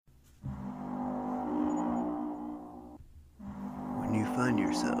find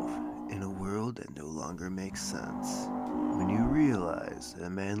yourself in a world that no longer makes sense. When you realize a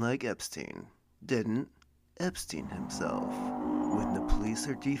man like Epstein didn't Epstein himself. When the police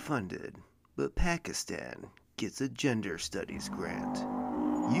are defunded, but Pakistan gets a gender studies grant.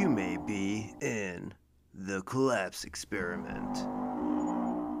 You may be in the collapse experiment.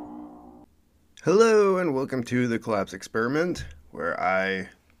 Hello and welcome to the collapse experiment, where I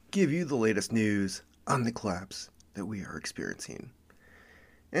give you the latest news on the collapse that we are experiencing.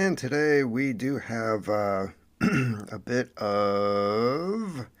 And today we do have a bit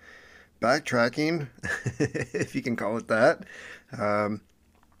of backtracking, if you can call it that,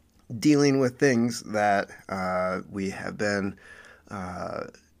 dealing with things that we have been,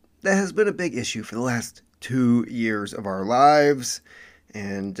 that has been a big issue for the last 2 years of our lives.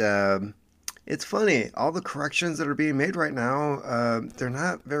 And it's funny, all the corrections that are being made right now, they're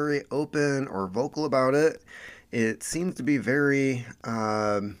not very open or vocal about it. It seems to be very,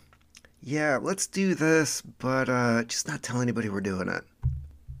 yeah, let's do this, but just not tell anybody we're doing it.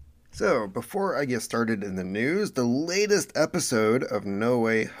 So, before I get started in the news, the latest episode of No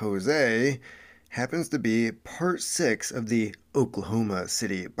Way Jose happens to be part 6 of the Oklahoma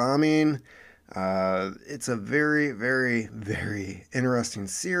City bombing. It's a very, very, very interesting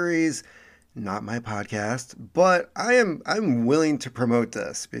series. Not my podcast, but I'm willing to promote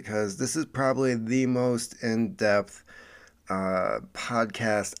this because this is probably the most in-depth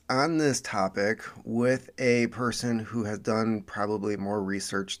podcast on this topic with a person who has done probably more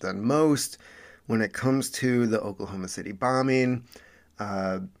research than most when it comes to the Oklahoma City bombing.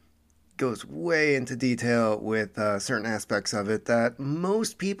 Goes way into detail with certain aspects of it that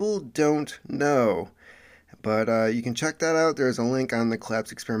most people don't know. But you can check that out. There's a link on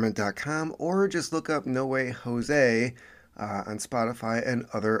thecollapseexperiment.com, or just look up No Way Jose on Spotify and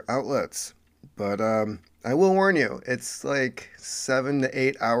other outlets. But I will warn you, it's like 7 to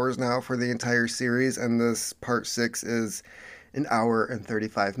 8 hours now for the entire series, and this part 6 is 1 hour and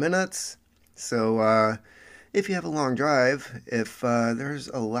 35 minutes. So if you have a long drive, if there's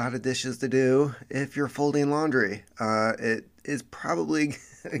a lot of dishes to do, if you're folding laundry, it is probably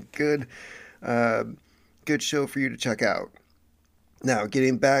a good show for you to check out. Now,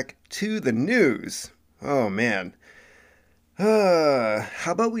 getting back to the news. Oh, man. How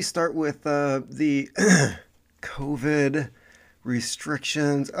about we start with the COVID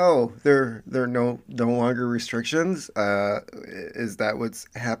restrictions? Oh, they're no longer restrictions. Is that what's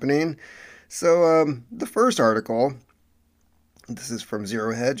happening? So, the first article, this is from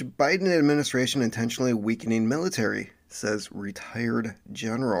Zero Hedge. Biden administration intentionally weakening military, says retired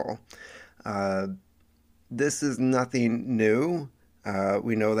general. This is nothing new.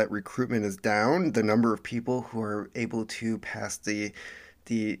 We know that recruitment is down. The number of people who are able to pass the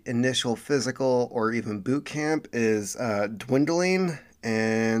initial physical or even boot camp is dwindling.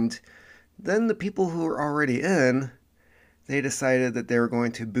 And then the people who are already in, they decided that they were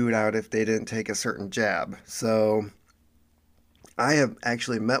going to boot out if they didn't take a certain jab. So I have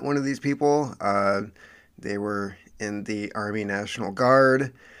actually met one of these people. They were in the Army National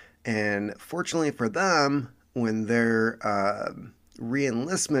Guard. And fortunately for them, when their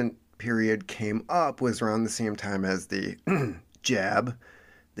re-enlistment period came up was around the same time as the jab,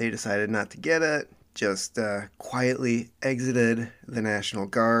 they decided not to get it, just quietly exited the National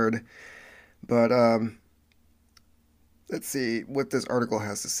Guard. But let's see what this article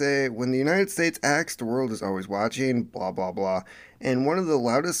has to say. When the United States acts, the world is always watching, blah, blah, blah. And one of the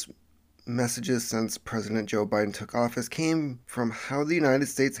loudest messages since President Joe Biden took office came from how the United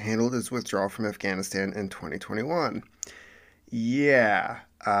States handled its withdrawal from Afghanistan in 2021. Yeah,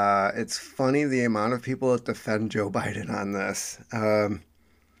 it's funny the amount of people that defend Joe Biden on this.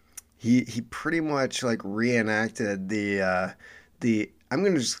 He pretty much like reenacted the I'm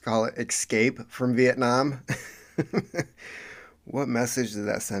going to just call it escape from Vietnam. What message did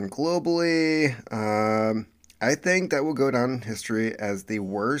that send globally? I think that will go down in history as the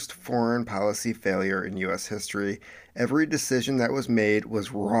worst foreign policy failure in U.S. history. Every decision that was made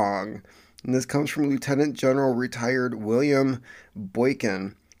was wrong. And this comes from Lieutenant General retired William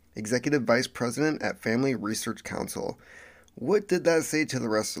Boykin, Executive Vice President at Family Research Council. What did that say to the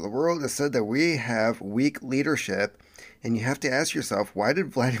rest of the world? It said that we have weak leadership, and you have to ask yourself, why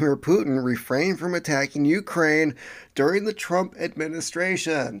did Vladimir Putin refrain from attacking Ukraine during the Trump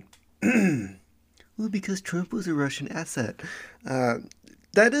administration? Well, because Trump was a Russian asset.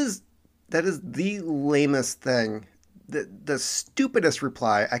 That is the lamest thing, the stupidest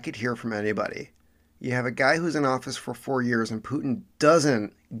reply I could hear from anybody. You have a guy who's in office for 4 years and Putin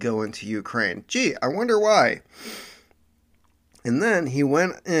doesn't go into Ukraine. Gee, I wonder why. And then he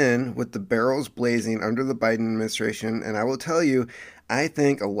went in with the barrels blazing under the Biden administration. And I will tell you, I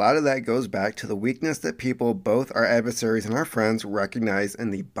think a lot of that goes back to the weakness that people, both our adversaries and our friends, recognize in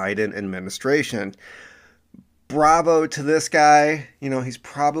the Biden administration. Bravo to this guy. You know, he's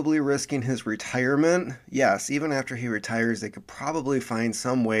probably risking his retirement. Yes, even after he retires, they could probably find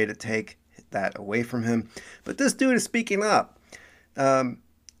some way to take that away from him. But this dude is speaking up. Um,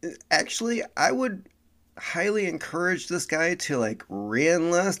 Actually, I would highly encourage this guy to like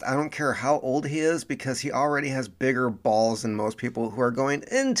re-enlist. I don't care how old he is because he already has bigger balls than most people who are going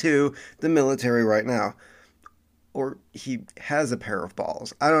into the military right now. Or he has a pair of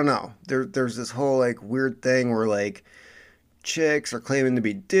balls. I don't know. There's this whole like weird thing where like chicks are claiming to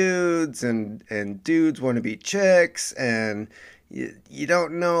be dudes and dudes want to be chicks and you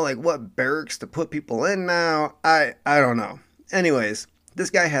don't know like what barracks to put people in now. I don't know. Anyways, this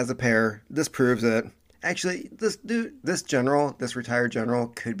guy has a pair. This proves it. Actually, this dude, this general, this retired general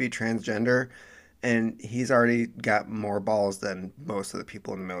could be transgender and he's already got more balls than most of the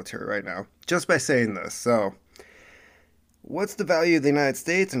people in the military right now just by saying this. So, what's the value of the United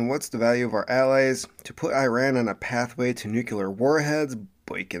States and what's the value of our allies? To put Iran on a pathway to nuclear warheads,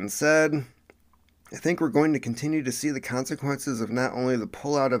 Boykin said. I think we're going to continue to see the consequences of not only the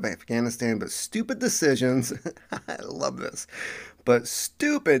pullout of Afghanistan, but stupid decisions. I love this. But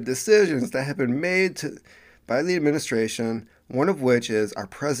stupid decisions that have been made by the administration, one of which is our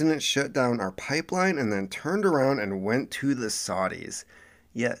president shut down our pipeline and then turned around and went to the Saudis.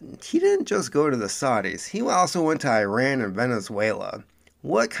 Yet he didn't just go to the Saudis, he also went to Iran and Venezuela.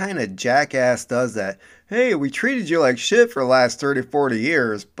 What kind of jackass does that? Hey, we treated you like shit for the last 30, 40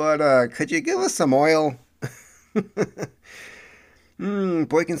 years, but could you give us some oil?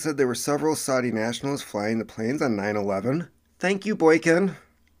 Boykin said there were several Saudi nationals flying the planes on 9/11. Thank you, Boykin.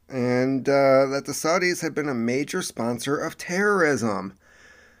 And that the Saudis had been a major sponsor of terrorism.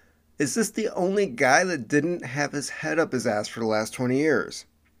 Is this the only guy that didn't have his head up his ass for the last 20 years?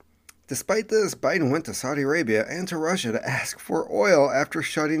 Despite this, Biden went to Saudi Arabia and to Russia to ask for oil after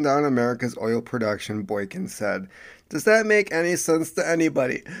shutting down America's oil production, Boykin said. Does that make any sense to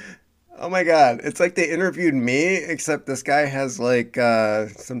anybody? Oh my god, it's like they interviewed me, except this guy has like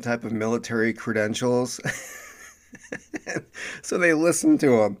some type of military credentials. So they listened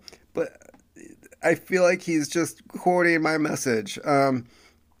to him. But I feel like he's just quoting my message.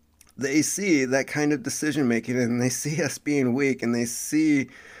 They see that kind of decision making and they see us being weak and they see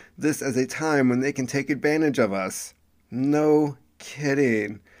this as a time when they can take advantage of us. No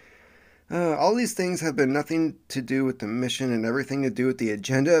kidding. All these things have been nothing to do with the mission and everything to do with the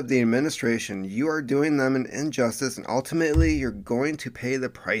agenda of the administration. You are doing them an injustice, and ultimately, you're going to pay the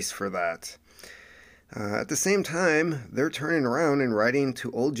price for that. At the same time, they're turning around and writing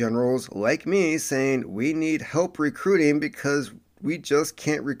to old generals like me saying, we need help recruiting because we just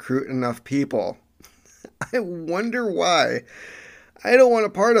can't recruit enough people. I wonder why. I don't want a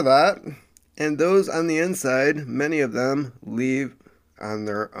part of that. And those on the inside, many of them leave on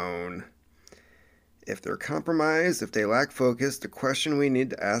their own. If they're compromised, if they lack focus, the question we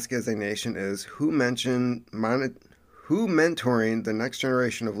need to ask as a nation is who mentoring the next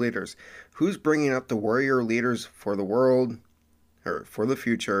generation of leaders? Who's bringing up the warrior leaders for the world or for the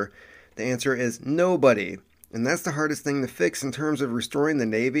future? The answer is nobody. And that's the hardest thing to fix in terms of restoring the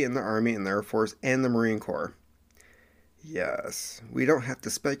Navy and the Army and the Air Force and the Marine Corps. Yes, we don't have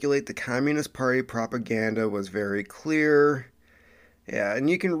to speculate. The Communist Party propaganda was very clear. Yeah, and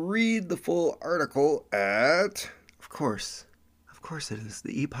you can read the full article at, of course it is,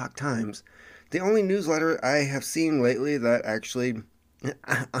 the Epoch Times. The only newsletter I have seen lately that actually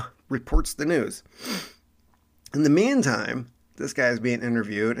reports the news. In the meantime, this guy is being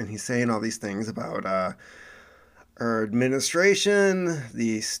interviewed and he's saying all these things about our administration,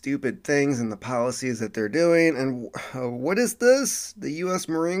 the stupid things and the policies that they're doing. And what is this? The U.S.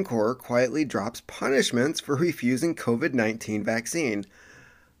 Marine Corps quietly drops punishments for refusing COVID-19 vaccine.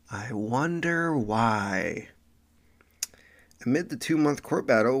 I wonder why. Amid the 2-month court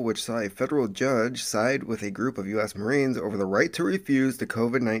battle, which saw a federal judge side with a group of U.S. Marines over the right to refuse the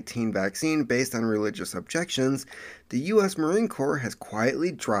COVID-19 vaccine based on religious objections, the U.S. Marine Corps has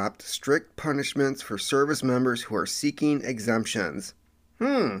quietly dropped strict punishments for service members who are seeking exemptions.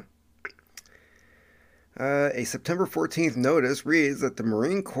 A September 14th notice reads that the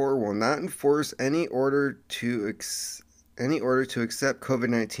Marine Corps will not enforce any order to accept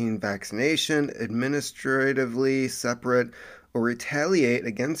COVID-19 vaccination, administratively separate, or retaliate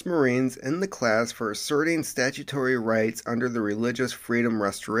against Marines in the class for asserting statutory rights under the Religious Freedom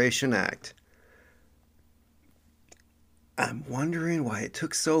Restoration Act. I'm wondering why it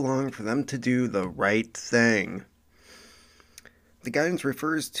took so long for them to do the right thing. The guidance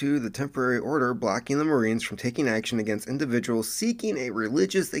refers to the temporary order blocking the Marines from taking action against individuals seeking a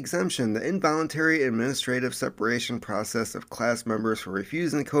religious exemption. The involuntary administrative separation process of class members for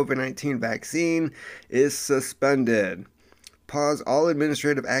refusing the COVID-19 vaccine is suspended. Pause all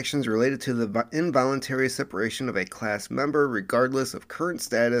administrative actions related to the involuntary separation of a class member, regardless of current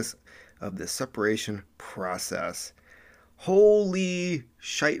status of the separation process. Holy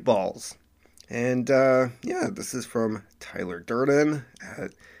shite balls. And this is from Tyler Durden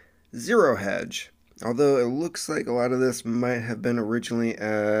at Zero Hedge. Although it looks like a lot of this might have been originally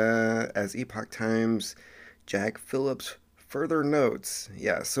as Epoch Times Jack Phillips further notes.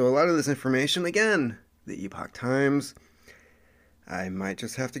 Yeah, so a lot of this information, again, the Epoch Times, I might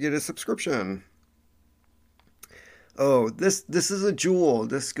just have to get a subscription. Oh, this is a jewel.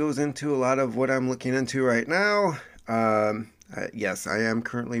 This goes into a lot of what I'm looking into right now. Yes, I am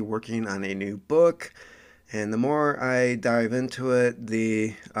currently working on a new book, and the more I dive into it,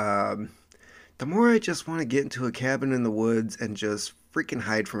 the more I just want to get into a cabin in the woods and just freaking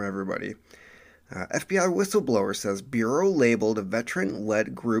hide from everybody. FBI whistleblower says Bureau labeled a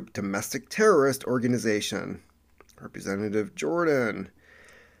veteran-led group domestic terrorist organization. Representative Jordan.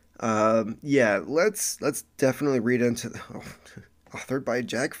 Let's definitely read into authored by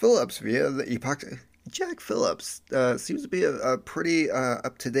Jack Phillips via the Epoch. Jack Phillips seems to be a pretty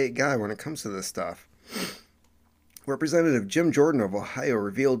up-to-date guy when it comes to this stuff. Representative Jim Jordan of Ohio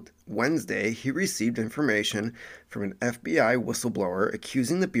revealed Wednesday he received information from an FBI whistleblower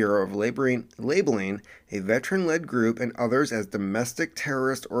accusing the Bureau of labeling a veteran-led group and others as domestic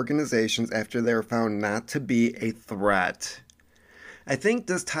terrorist organizations after they were found not to be a threat. I think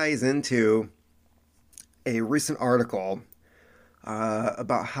this ties into a recent article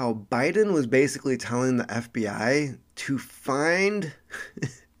about how Biden was basically telling the FBI to find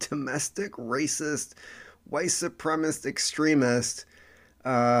domestic racist, white supremacist extremists,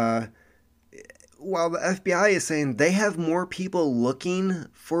 while the FBI is saying they have more people looking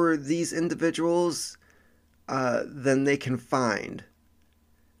for these individuals than they can find.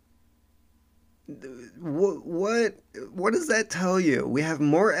 What does that tell you? We have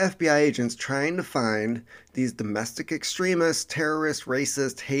more FBI agents trying to find these domestic extremists, terrorists,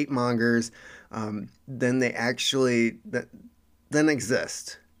 racist, hate mongers than they actually than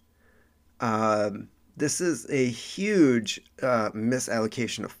exist. This is a huge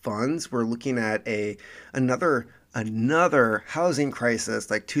misallocation of funds. We're looking at another housing crisis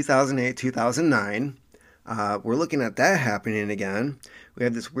like 2008, 2009. We're looking at that happening again. We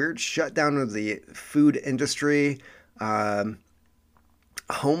have this weird shutdown of the food industry. Homeless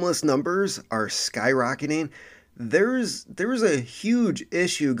numbers are skyrocketing. There's a huge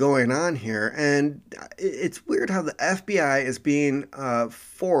issue going on here, and it's weird how the FBI is being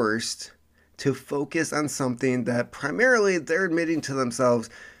forced to focus on something that primarily they're admitting to themselves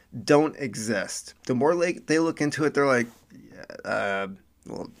don't exist. The more they look into it, they're like,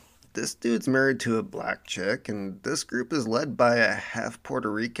 this dude's married to a black chick, and this group is led by a half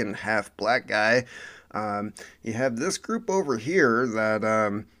Puerto Rican, half black guy. You have this group over here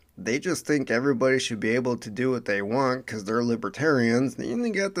that they just think everybody should be able to do what they want because they're libertarians. And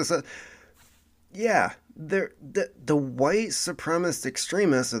you got this. The white supremacist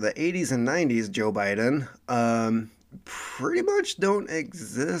extremists of the 80s and 90s, Joe Biden, pretty much don't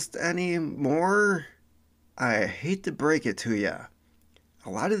exist anymore. I hate to break it to you. A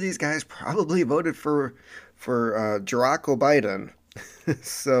lot of these guys probably voted for Barack Biden.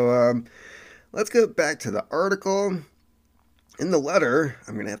 So let's go back to the article. In the letter,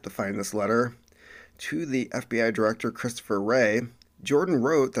 I'm going to have to find this letter, to the FBI Director Christopher Wray, Jordan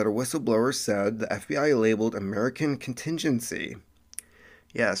wrote that a whistleblower said the FBI labeled American contingency.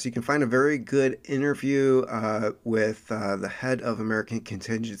 Yeah, so you can find a very good interview with the head of American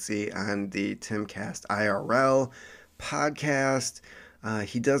Contingency on the Timcast IRL podcast.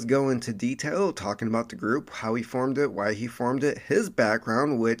 He does go into detail talking about the group, how he formed it, why he formed it, his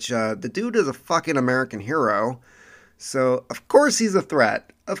background, which the dude is a fucking American hero. So, of course he's a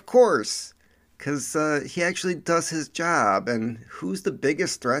threat. Of course. Because he actually does his job. And who's the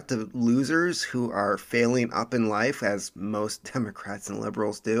biggest threat to losers who are failing up in life, as most Democrats and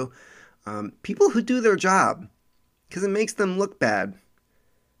liberals do? People who do their job. Because it makes them look bad.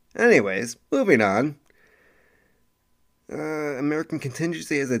 Anyways, moving on. American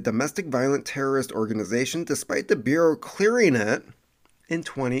Contingency is a domestic violent terrorist organization, despite the Bureau clearing it in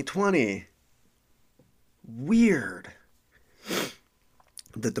 2020. Weird.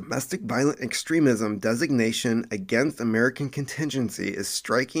 The domestic violent extremism designation against American contingency is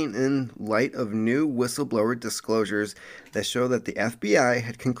striking in light of new whistleblower disclosures that show that the FBI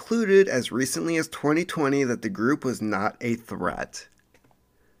had concluded as recently as 2020 that the group was not a threat.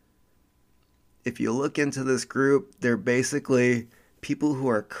 If you look into this group, they're basically people who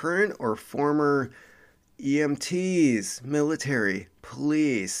are current or former EMTs, military,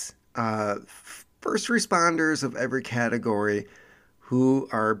 police, first responders of every category who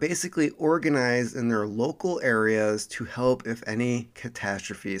are basically organized in their local areas to help if any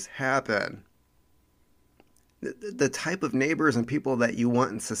catastrophes happen. The type of neighbors and people that you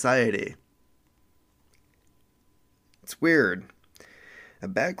want in society. It's weird. A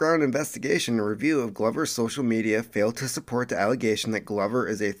background investigation and review of Glover's social media failed to support the allegation that Glover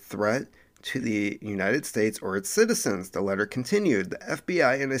is a threat to the United States or its citizens. The letter continued. The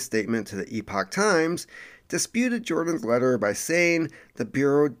FBI, in a statement to the Epoch Times, disputed Jordan's letter by saying the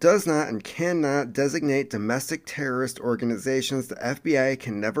Bureau does not and cannot designate domestic terrorist organizations. The FBI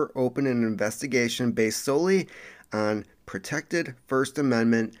can never open an investigation based solely on protected First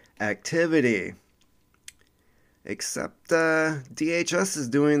Amendment activity. Except DHS is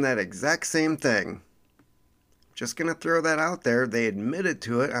doing that exact same thing. Just going to throw that out there. They admitted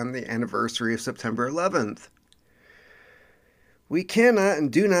to it on the anniversary of September 11th. We cannot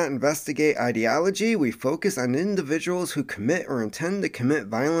and do not investigate ideology. We focus on individuals who commit or intend to commit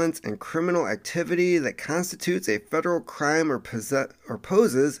violence and criminal activity that constitutes a federal crime or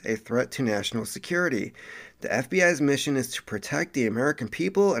poses a threat to national security. The FBI's mission is to protect the American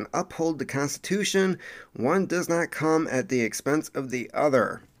people and uphold the Constitution. One does not come at the expense of the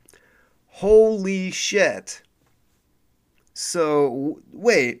other. Holy shit. So,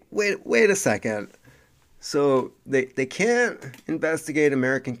 wait a second. So they can't investigate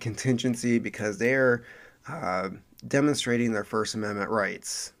American contingency because they're demonstrating their First Amendment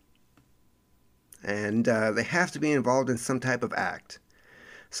rights. And they have to be involved in some type of act.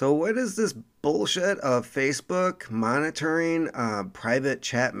 So what is this bullshit of Facebook monitoring private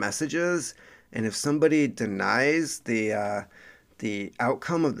chat messages? And if somebody denies the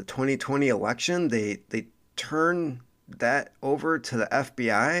outcome of the 2020 election, they turn that over to the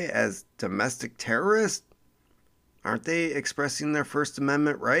FBI as domestic terrorists? Aren't they expressing their First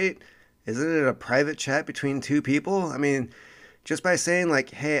Amendment right? Isn't it a private chat between two people? I mean, just by saying like,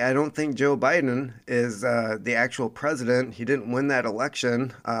 hey, I don't think Joe Biden is the actual president. He didn't win that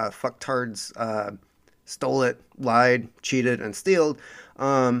election. Fucktards stole it, lied, cheated, and stealed.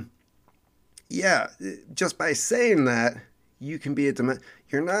 Yeah, just by saying that, you can be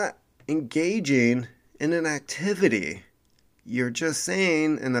you're not engaging in an activity. You're just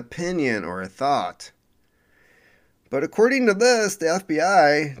saying an opinion or a thought. But according to this, the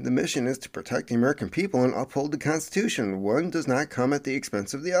FBI, the mission is to protect the American people and uphold the Constitution. One does not come at the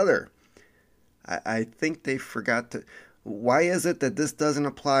expense of the other. I think they forgot to... Why is it that this doesn't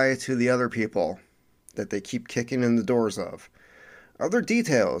apply to the other people that they keep kicking in the doors of? Other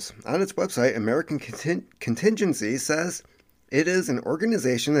details. On its website, American Contingency says it is an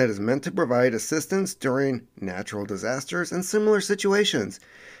organization that is meant to provide assistance during natural disasters and similar situations.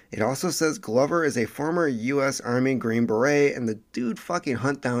 It also says Glover is a former U.S. Army Green Beret and the dude fucking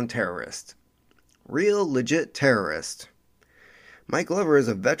hunt down terrorist. Real legit terrorist. Mike Glover is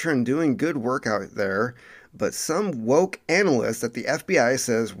a veteran doing good work out there, but some woke analyst at the FBI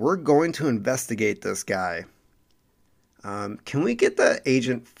says we're going to investigate this guy. Can we get the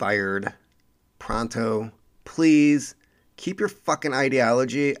agent fired pronto? Please keep your fucking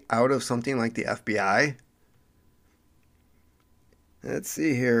ideology out of something like the FBI. Let's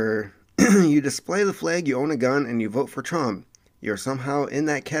see here. You display the flag, you own a gun, and you vote for Trump. You're somehow in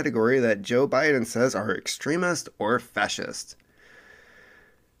that category that Joe Biden says are extremist or fascist.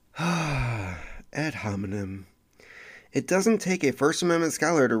 Ad hominem. It doesn't take a First Amendment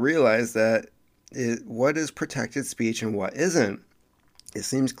scholar to realize that what is protected speech and what isn't. It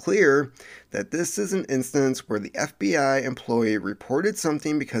seems clear that this is an instance where the FBI employee reported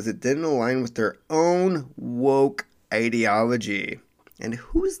something because it didn't align with their own woke ideology. And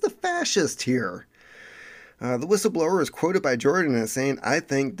who's the fascist here? The whistleblower is quoted by Jordan as saying, I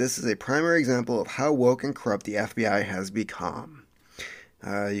think this is a primary example of how woke and corrupt the FBI has become.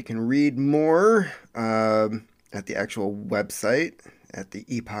 You can read more at the actual website at the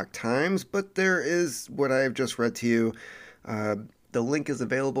Epoch Times, but there is what I have just read to you. The link is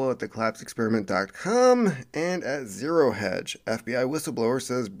available at thecollapseexperiment.com and at Zero Hedge. FBI whistleblower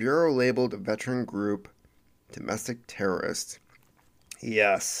says Bureau labeled veteran group domestic terrorist.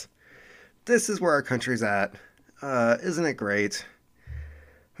 Yes, this is where our country's at. Isn't it great?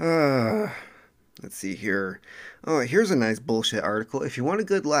 Let's see here. Oh, here's a nice bullshit article. If you want a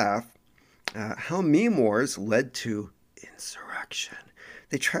good laugh, how meme wars led to insurrection.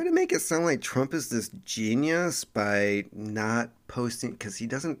 They try to make it sound like Trump is this genius by not posting, because he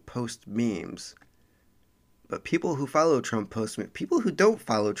doesn't post memes. But people who follow Trump post memes. People who don't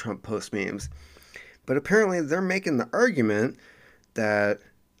follow Trump post memes. But apparently they're making the argument that,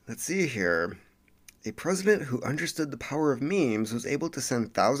 let's see here, a president who understood the power of memes was able to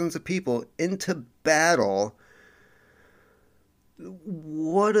send thousands of people into battle.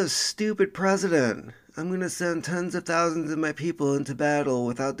 What a stupid president. I'm going to send tens of thousands of my people into battle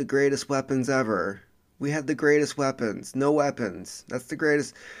without the greatest weapons ever. We had the greatest weapons. No weapons. That's the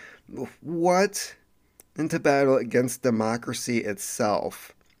greatest. What? Into battle against democracy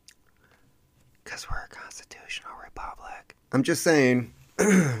itself. Because we're a constitutional republic. I'm just saying,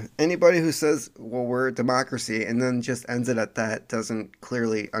 anybody who says, well, we're a democracy, and then just ends it at that doesn't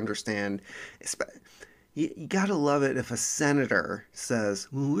clearly understand. You gotta love it if a senator says,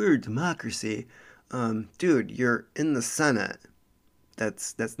 well, we're a democracy. Dude, you're in the Senate.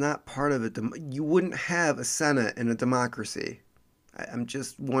 That's not part of it. You wouldn't have a Senate in a democracy. I'm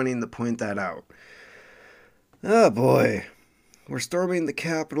just wanting to point that out. Oh boy. We're storming the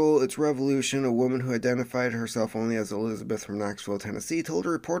Capitol, its revolution. A woman who identified herself only as Elizabeth from Knoxville, Tennessee, told a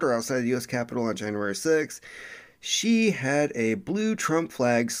reporter outside the U.S. Capitol on January 6th she had a blue Trump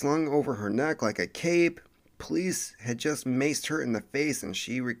flag slung over her neck like a cape. Police had just maced her in the face, and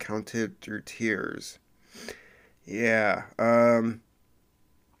she recounted through tears. Yeah,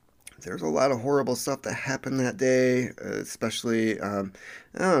 there's a lot of horrible stuff that happened that day, especially, I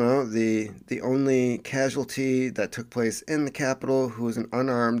don't know, the only casualty that took place in the Capitol, who was an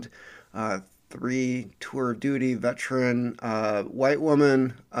unarmed 3 tour of duty veteran white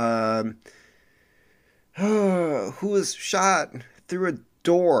woman who was shot through a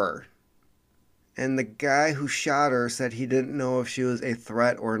door. And the guy who shot her said he didn't know if she was a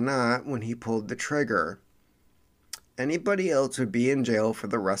threat or not when he pulled the trigger. Anybody else would be in jail for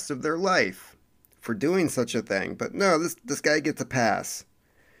the rest of their life for doing such a thing. But no, this guy gets a pass.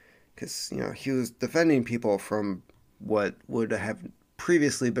 Because, he was defending people from what would have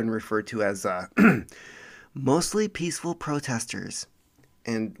previously been referred to as mostly peaceful protesters.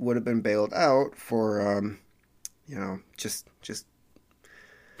 And would have been bailed out for, just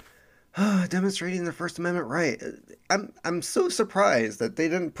demonstrating their First Amendment right. I'm so surprised that they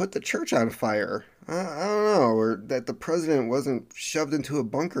didn't put the church on fire. I don't know, or that the president wasn't shoved into a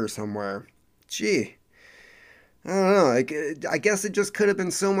bunker somewhere. Gee, I don't know. I guess it just could have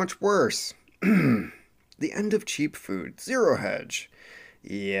been so much worse. The end of cheap food. Zero hedge.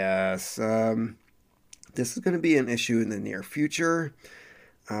 Yes, this is going to be an issue in the near future.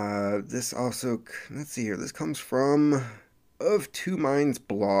 This also, let's see here. This comes from Of Two Minds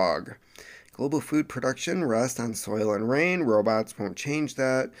blog. Global food production rests on soil and rain. Robots won't change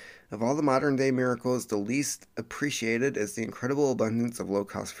that. Of all the modern-day miracles, the least appreciated is the incredible abundance of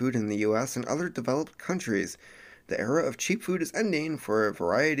low-cost food in the U.S. and other developed countries. The era of cheap food is ending for a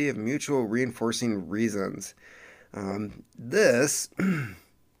variety of mutual reinforcing reasons. Let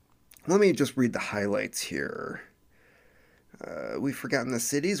me just read the highlights here. We've forgotten the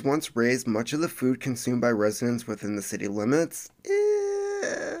cities once raised much of the food consumed by residents within the city limits.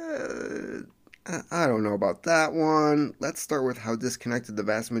 I don't know about that one. Let's start with how disconnected the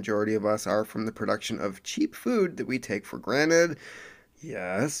vast majority of us are from the production of cheap food that we take for granted.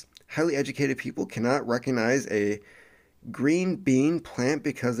 Yes, highly educated people cannot recognize a green bean plant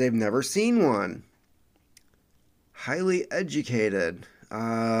because they've never seen one. Highly educated.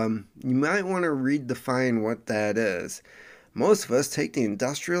 You might want to redefine what that is. Most of us take the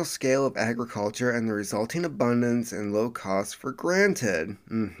industrial scale of agriculture and the resulting abundance and low cost for granted.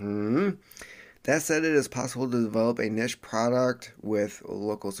 That said, it is possible to develop a niche product with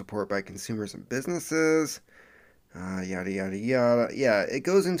local support by consumers and businesses. Yada, yada, yada. Yeah, it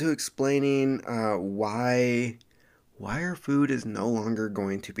goes into explaining why our food is no longer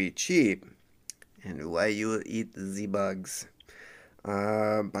going to be cheap and why you will eat the bugs.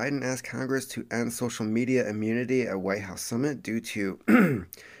 Biden asked Congress to end social media immunity at White House summit due to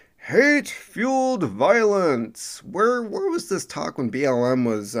hate-fueled violence. Where was this talk when BLM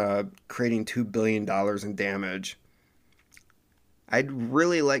was creating $2 billion in damage? I'd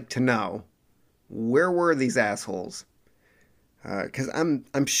really like to know, where were these assholes? Because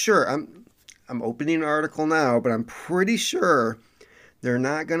I'm sure, I'm opening an article now, but I'm pretty sure they're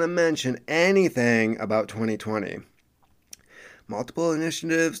not going to mention anything about 2020. Multiple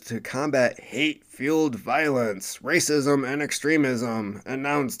initiatives to combat hate-fueled violence, racism, and extremism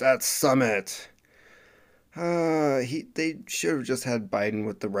announced at summit. They should have just had Biden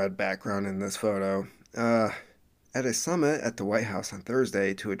with the red background in this photo. At a summit at the White House on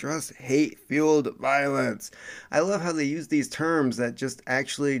Thursday to address hate-fueled violence. I love how they use these terms that just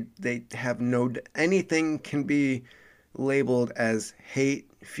actually they have no anything can be labeled as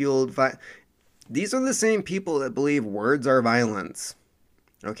hate-fueled violence. These are the same people that believe words are violence.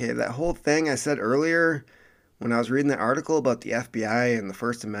 Okay, that whole thing I said earlier when I was reading the article about the FBI and the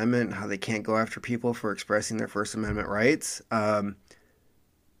First Amendment and how they can't go after people for expressing their First Amendment rights,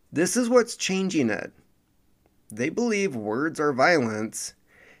 this is what's changing it. They believe words are violence,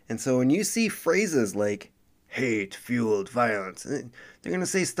 and so when you see phrases like hate-fueled violence, they're going to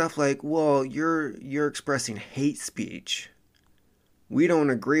say stuff like, "Well, you're expressing hate speech. We don't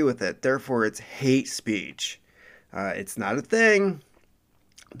agree with it, therefore it's hate speech." It's not a thing.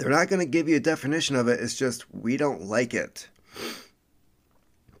 They're not going to give you a definition of it. It's just, we don't like it.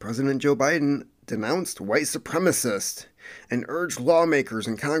 President Joe Biden denounced white supremacists and urged lawmakers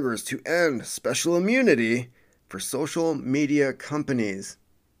in Congress to end special immunity for social media companies.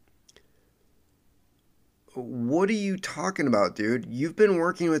 What are you talking about, dude? You've been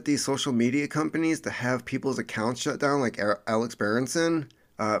working with these social media companies to have people's accounts shut down, like Alex Berenson,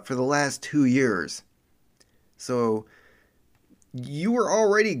 for the last 2 years. So you were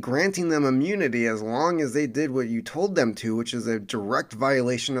already granting them immunity as long as they did what you told them to, which is a direct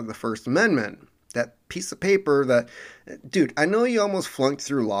violation of the First Amendment. That piece of paper that, dude, I know you almost flunked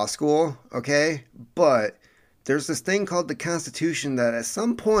through law school, okay? But there's this thing called the Constitution that at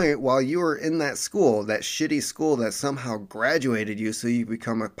some point while you were in that school, that shitty school that somehow graduated you so you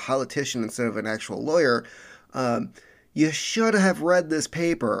become a politician instead of an actual lawyer, you should have read this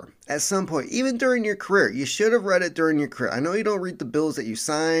paper at some point, even during your career. You should have read it during your career. I know you don't read the bills that you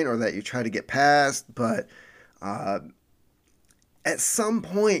sign or that you try to get passed, but at some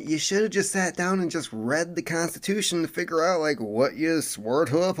point you should have just sat down and just read the Constitution to figure out like what you swore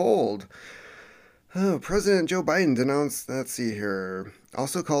to uphold. Oh, President Joe Biden denounced, let's see here,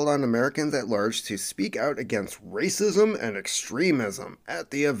 also called on Americans at large to speak out against racism and extremism at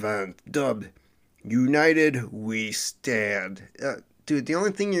the event, dubbed United We Stand. Dude, the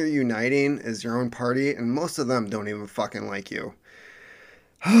only thing you're uniting is your own party, and most of them don't even fucking like you.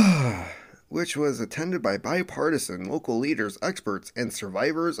 Which was attended by bipartisan local leaders, experts, and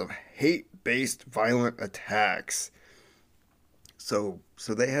survivors of hate-based violent attacks. So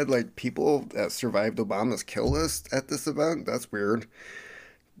they had like people that survived Obama's kill list at this event? That's weird.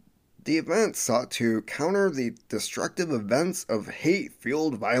 The event sought to counter the destructive events of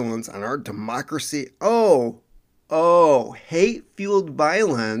hate-fueled violence on our democracy. Oh, hate-fueled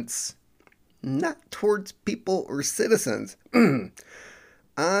violence, not towards people or citizens,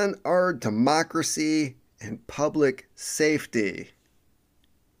 on our democracy and public safety.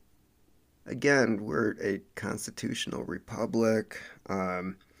 Again, we're a constitutional republic.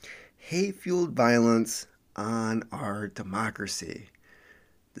 Hate-fueled violence on our democracy.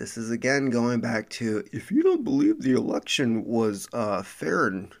 This is again going back to, if you don't believe the election was fair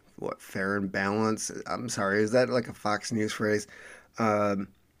and balanced. I'm sorry, is that like a Fox News phrase?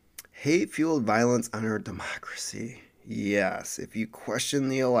 Hate-fueled violence on our democracy. Yes, if you question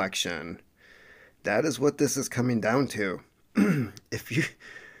the election, that is what this is coming down to. If you,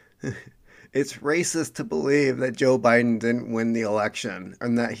 it's racist to believe that Joe Biden didn't win the election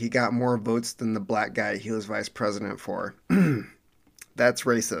and that he got more votes than the black guy he was vice president for. That's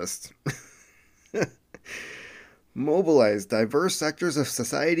racist. Mobilize diverse sectors of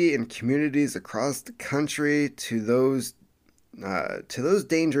society and communities across the country to those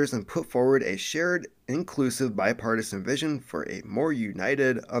dangers and put forward a shared, inclusive, bipartisan vision for a more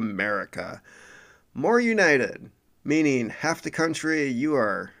united America. More united, meaning half the country you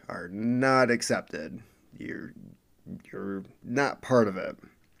are not accepted. You're not part of it.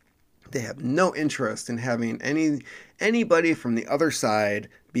 They have no interest in having anybody from the other side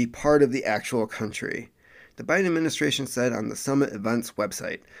be part of the actual country. The Biden administration said on the summit event's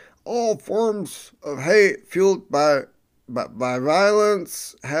website, all forms of hate fueled by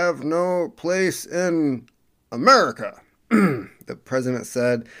violence have no place in America. The president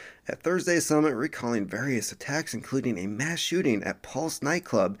said at Thursday's summit, recalling various attacks, including a mass shooting at Pulse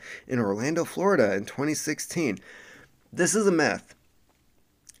nightclub in Orlando, Florida in 2016. This is a myth.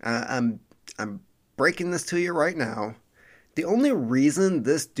 I'm breaking this to you right now. The only reason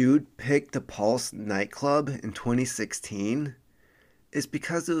this dude picked the Pulse nightclub in 2016 is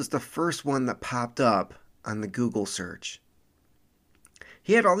because it was the first one that popped up on the Google search.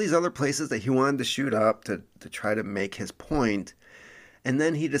 He had all these other places that he wanted to shoot up to try to make his point, and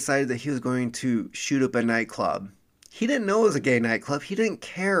then he decided that he was going to shoot up a nightclub. He didn't know it was a gay nightclub. He didn't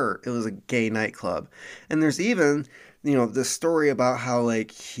care it was a gay nightclub. And there's even, this story about how,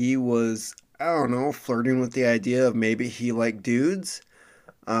 like, he was, I don't know, flirting with the idea of maybe he liked dudes.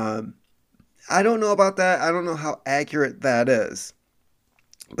 Um, I don't know about that. I don't know how accurate that is.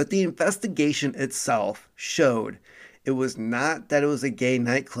 But the investigation itself showed it was not that it was a gay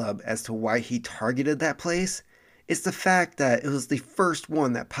nightclub as to why he targeted that place. It's the fact that it was the first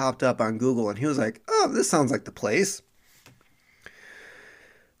one that popped up on Google, and he was like, oh, this sounds like the place.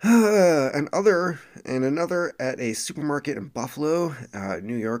 Another at a supermarket in Buffalo,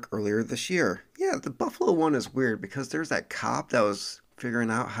 New York, earlier this year. Yeah, the Buffalo one is weird because there's that cop that was figuring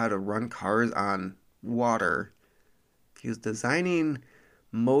out how to run cars on water. He was designing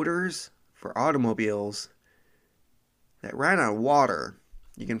motors for automobiles that ran on water.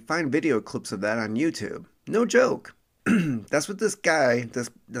 You can find video clips of that on YouTube. No joke. That's what this guy,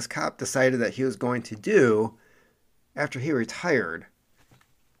 this cop, decided that he was going to do after he retired.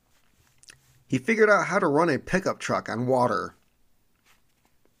 He figured out how to run a pickup truck on water.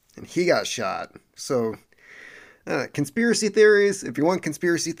 And he got shot. So, conspiracy theories. If you want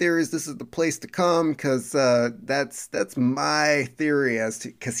conspiracy theories, this is the place to come, because that's my theory as to,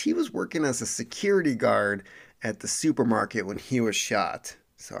 because he was working as a security guard at the supermarket when he was shot.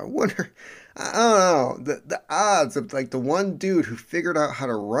 So I wonder, I don't know, the odds of, like, the one dude who figured out how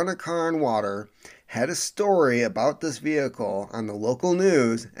to run a car on water had a story about this vehicle on the local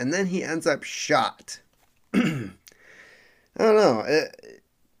news, and then he ends up shot. I don't know.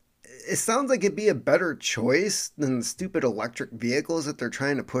 It sounds like it'd be a better choice than the stupid electric vehicles that they're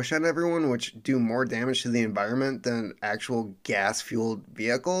trying to push on everyone, which do more damage to the environment than actual gas-fueled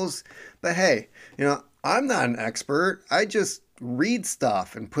vehicles. But hey, I'm not an expert. I just read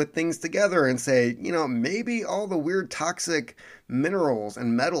stuff and put things together and say, maybe all the weird toxic minerals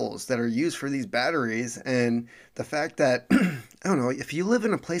and metals that are used for these batteries, and the fact that, I don't know, if you live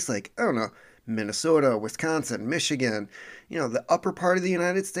in a place like, I don't know, Minnesota, Wisconsin, Michigan, the upper part of the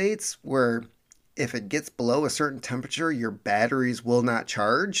United States, where if it gets below a certain temperature, your batteries will not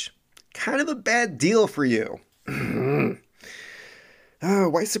charge, kind of a bad deal for you. White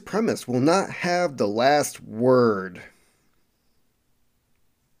supremacists will not have the last word.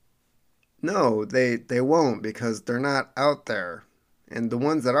 No, they won't, because they're not out there. And the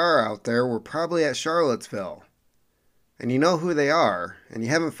ones that are out there were probably at Charlottesville. And you know who they are, and you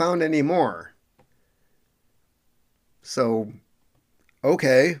haven't found any more. So,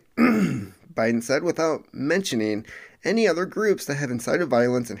 okay, Biden said without mentioning any other groups that have incited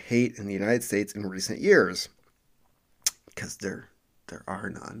violence and hate in the United States in recent years. Because there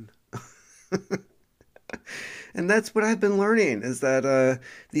are none. And that's what I've been learning, is that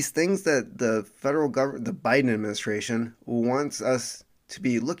these things that the federal government, the Biden administration, wants us to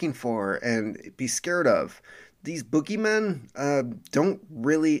be looking for and be scared of, these boogeymen don't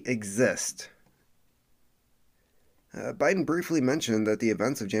really exist. Biden briefly mentioned that the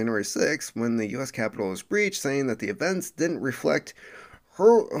events of January 6th, when the U.S. Capitol was breached, saying that the events didn't reflect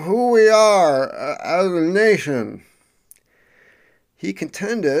who we are as a nation. He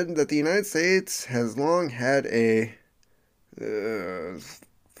contended that the United States has long had a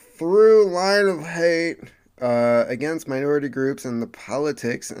through line of hate against minority groups, and the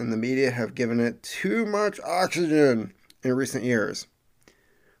politics and the media have given it too much oxygen in recent years.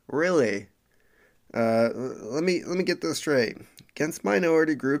 Really? Let me get this straight. Against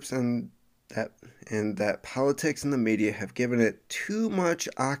minority groups, and that politics and the media have given it too much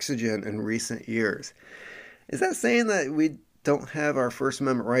oxygen in recent years. Is that saying that we don't have our First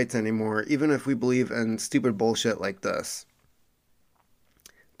Amendment rights anymore, even if we believe in stupid bullshit like this?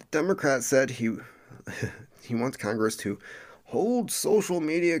 The Democrat said he wants Congress to hold social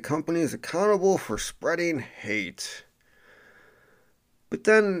media companies accountable for spreading hate. But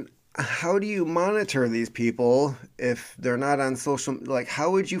then, how do you monitor these people if they're not on social? Like,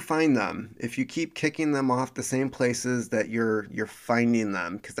 how would you find them if you keep kicking them off the same places that you're finding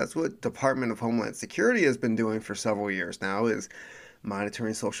them? Because that's what Department of Homeland Security has been doing for several years now, is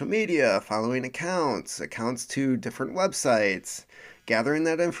monitoring social media, following accounts to different websites, gathering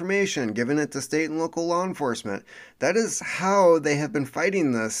that information, giving it to state and local law enforcement. That is how they have been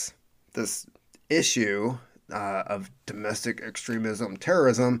fighting this issue of domestic extremism,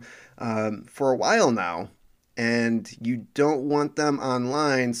 terrorism, for a while now. And you don't want them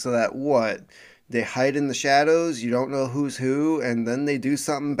online so that what? They hide in the shadows, you don't know who's who, and then they do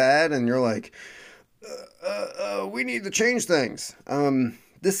something bad, and you're like, we need to change things.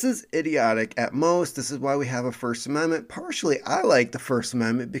 This is idiotic at most. This is why we have a First Amendment. Partially, I like the First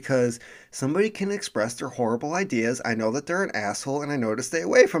Amendment because somebody can express their horrible ideas. I know that they're an asshole, and I know to stay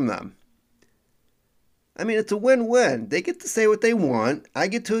away from them. I mean, it's a win-win. They get to say what they want. I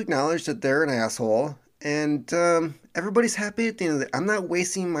get to acknowledge that they're an asshole, and everybody's happy at the end of it. I'm not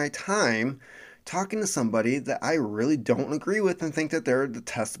wasting my time talking to somebody that I really don't agree with and think that they're a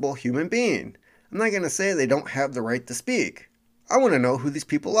detestable human being. I'm not going to say they don't have the right to speak. I want to know who these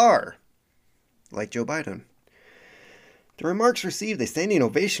people are, like Joe Biden. The remarks received a standing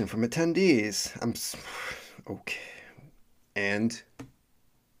ovation from attendees. Okay. And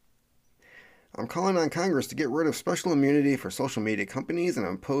I'm calling on Congress to get rid of special immunity for social media companies and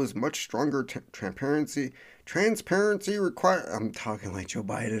impose much stronger transparency require. I'm talking like Joe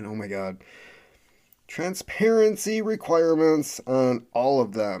Biden. Oh my God. Transparency requirements on all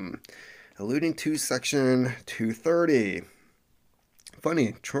of them, alluding to Section 230.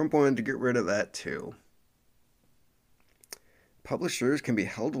 Funny, Trump wanted to get rid of that too. Publishers can be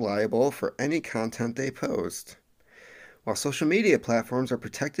held liable for any content they post. While social media platforms are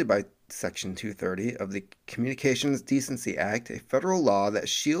protected by Section 230 of the Communications Decency Act, a federal law that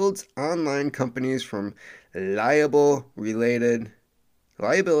shields online companies from liability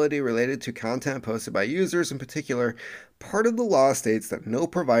related to content posted by users in particular, part of the law states that no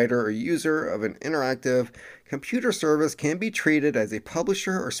provider or user of an interactive computer service can be treated as a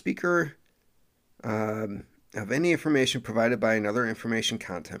publisher or speaker of any information provided by another information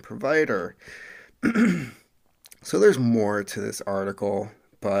content provider. So there's more to this article,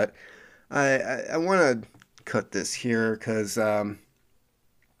 but I want to cut this here because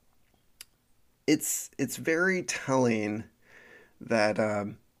it's very telling that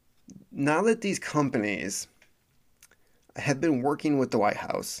now that these companies have been working with the White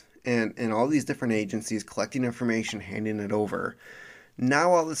House and all these different agencies collecting information, handing it over,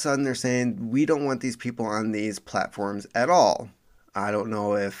 now all of a sudden they're saying we don't want these people on these platforms at all. I don't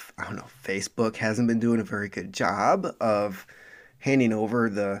know, Facebook hasn't been doing a very good job of handing over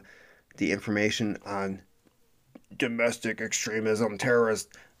the information on domestic extremism,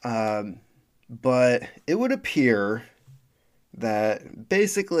 terrorist, but it would appear that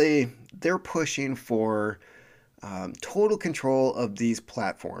basically they're pushing for total control of these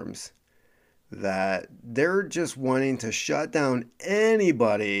platforms, that they're just wanting to shut down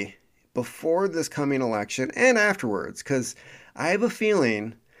anybody before this coming election and afterwards, because I have a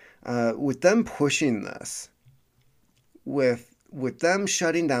feeling with them pushing this, with them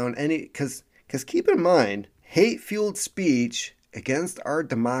shutting down any, because keep in mind, hate-fueled speech against our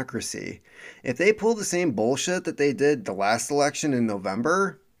democracy, if they pull the same bullshit that they did the last election in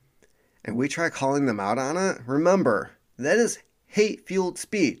November, and we try calling them out on it, remember, that is hate-fueled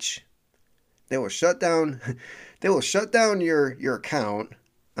speech. They will shut down your account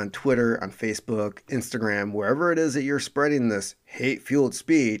on Twitter, on Facebook, Instagram, wherever it is that you're spreading this hate-fueled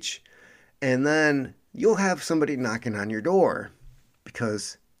speech, and then you'll have somebody knocking on your door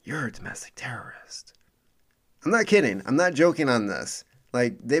because you're a domestic terrorist. I'm not kidding. I'm not joking on this.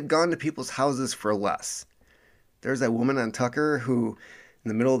 Like, they've gone to people's houses for less. There's that woman on Tucker who, in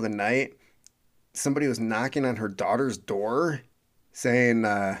the middle of the night, somebody was knocking on her daughter's door saying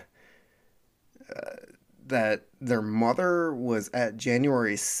that their mother was at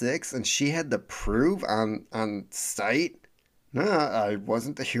January 6th and she had to prove on site, no, I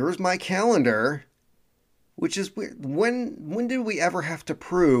wasn't. Here's my calendar. Which is weird. When did we ever have to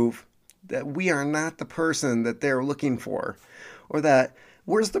prove that we are not the person that they're looking for? Or that,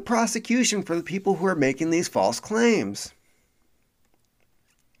 where's the prosecution for the people who are making these false claims?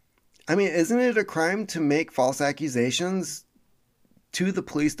 I mean, isn't it a crime to make false accusations to the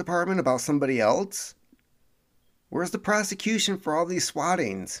police department about somebody else? Where's the prosecution for all these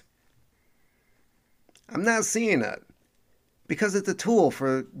swattings? I'm not seeing it. Because it's a tool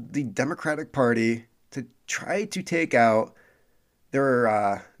for the Democratic Party to try to take out their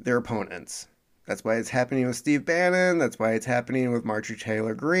opponents. That's why it's happening with Steve Bannon. That's why it's happening with Marjorie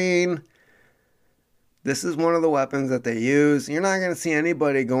Taylor Greene. This is one of the weapons that they use. You're not going to see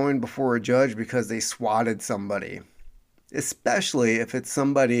anybody going before a judge because they swatted somebody, especially if it's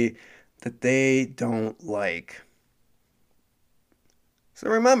somebody that they don't like. So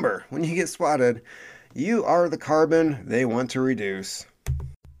remember, when you get swatted, you are the carbon they want to reduce.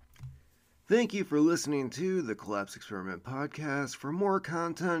 Thank you for listening to the Collapse Experiment podcast. For more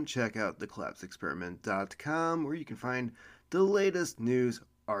content, check out thecollapseexperiment.com, where you can find the latest news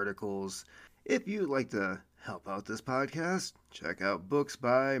articles. If you'd like to help out this podcast, check out books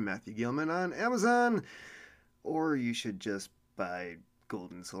by Matthew Gilman on Amazon, or you should just buy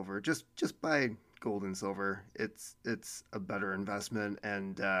gold and silver. Just buy gold and silver. It's a better investment,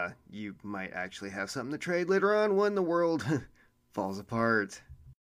 and you might actually have something to trade later on when the world falls apart.